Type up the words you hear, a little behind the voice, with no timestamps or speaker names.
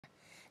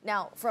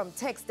Now, from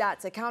TxDOT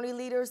to county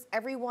leaders,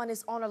 everyone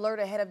is on alert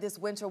ahead of this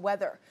winter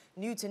weather.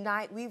 New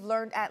tonight, we've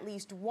learned at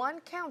least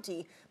one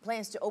county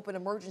plans to open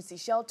emergency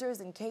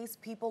shelters in case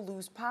people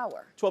lose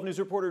power. 12 News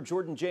reporter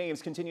Jordan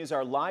James continues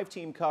our live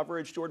team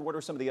coverage. Jordan, what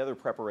are some of the other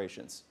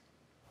preparations?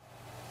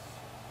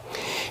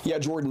 Yeah,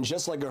 Jordan,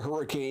 just like a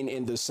hurricane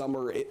in the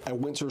summer, a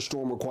winter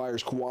storm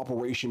requires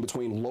cooperation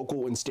between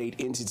local and state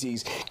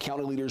entities.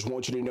 County leaders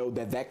want you to know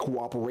that that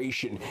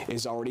cooperation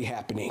is already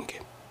happening.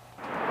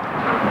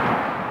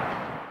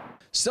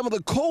 Some of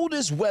the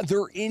coldest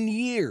weather in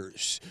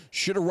years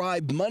should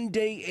arrive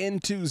Monday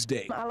and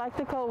Tuesday. I like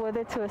the cold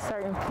weather to a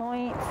certain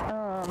point.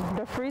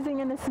 The freezing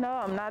in the snow,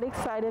 I'm not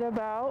excited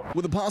about.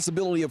 With the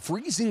possibility of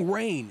freezing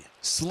rain,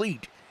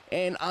 sleet,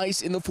 and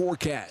ice in the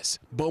forecast,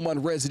 Beaumont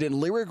resident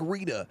Lyric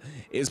Rita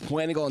is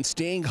planning on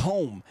staying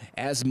home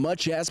as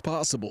much as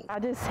possible. I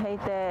just hate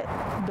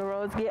that the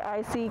roads get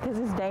icy because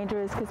it's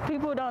dangerous, because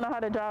people don't know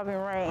how to drive in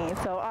rain,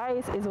 so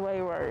ice is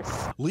way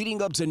worse.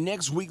 Leading up to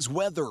next week's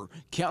weather,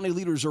 county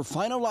leaders are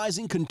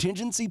finalizing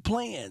contingency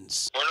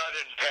plans. We're not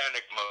in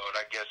panic mode,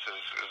 I guess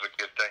is a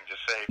good thing to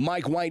say.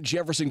 Mike White,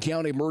 Jefferson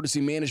County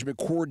Emergency Management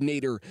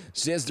Coordinator,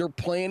 says their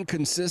plan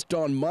consists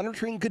on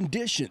monitoring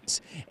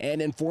conditions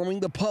and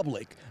informing the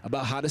public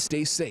about how to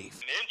stay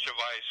safe. An inch of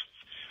ice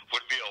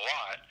would be a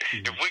lot.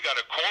 If we got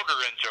a quarter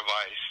inch of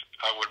ice,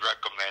 I would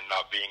recommend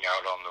not being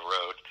out on the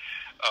road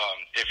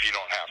if you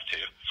don't have to.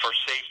 For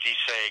safety's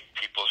sake,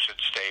 people should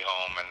stay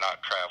home and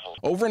not travel.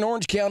 Over in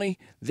Orange County,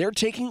 they're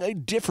taking a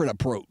different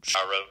approach.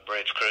 Our road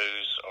bridge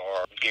crews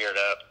are geared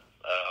up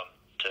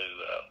to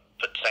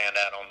put sand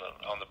out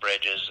on the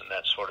bridges and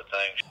that sort of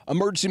thing.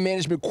 Emergency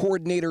Management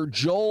Coordinator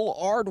Joel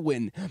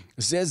Ardwin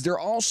says they're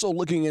also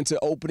looking into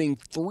opening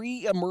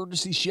 3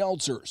 emergency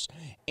shelters,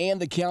 and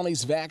the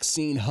county's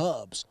vaccine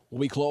hubs will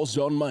be closed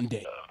on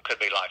Monday. Could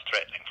be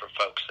life-threatening for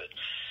folks that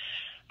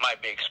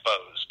might be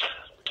exposed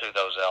to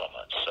those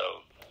elements.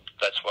 So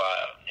that's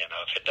why,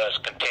 if it does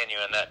continue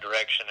in that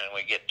direction and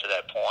we get to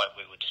that point,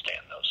 we would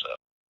stand those up.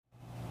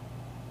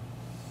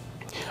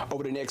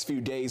 Over the next few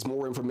days,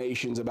 more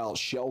information about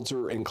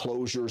shelter and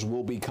closures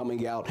will be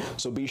coming out,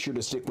 so be sure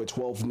to stick with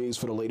 12 News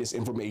for the latest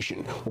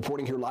information.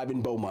 Reporting here live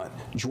in Beaumont,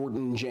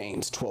 Jordan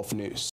James, 12 News.